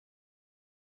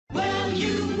Well,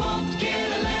 you won't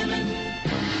get a lemon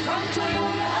from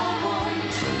Toyota of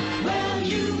Orange. Well,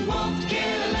 you won't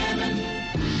get a lemon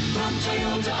from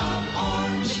Toyota of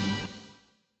Orange.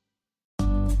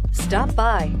 Stop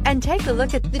by and take a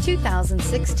look at the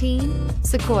 2016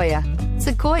 Sequoia.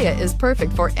 Sequoia is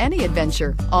perfect for any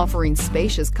adventure, offering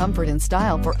spacious comfort and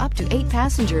style for up to 8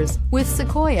 passengers. With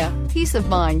Sequoia, peace of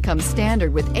mind comes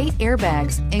standard with 8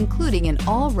 airbags, including an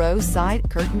all-row side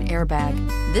curtain airbag.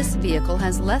 This vehicle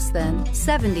has less than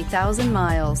 70,000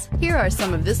 miles. Here are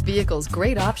some of this vehicle's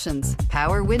great options: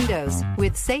 power windows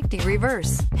with safety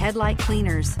reverse, headlight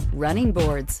cleaners, running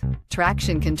boards,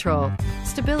 traction control,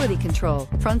 stability control,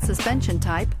 front suspension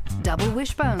type, double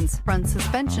wishbones, front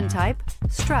suspension type,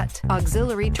 strut,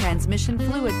 auxiliary transmission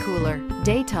fluid cooler,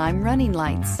 daytime running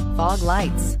lights, fog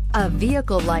lights. A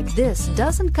vehicle like this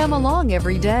doesn't come along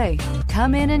every day.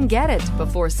 Come in and get it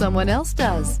before someone else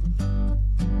does.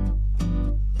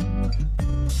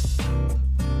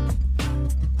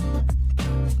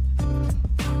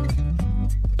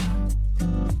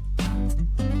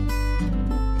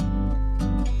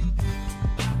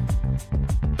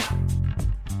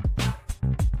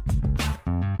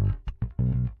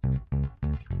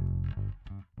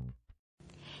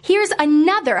 Here's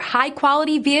another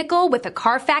high-quality vehicle with a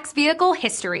Carfax Vehicle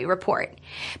History Report.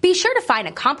 Be sure to find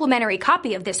a complimentary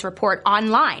copy of this report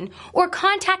online or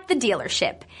contact the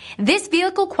dealership. This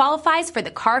vehicle qualifies for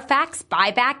the Carfax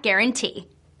Buyback Guarantee.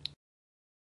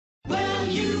 Well,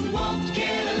 you won't get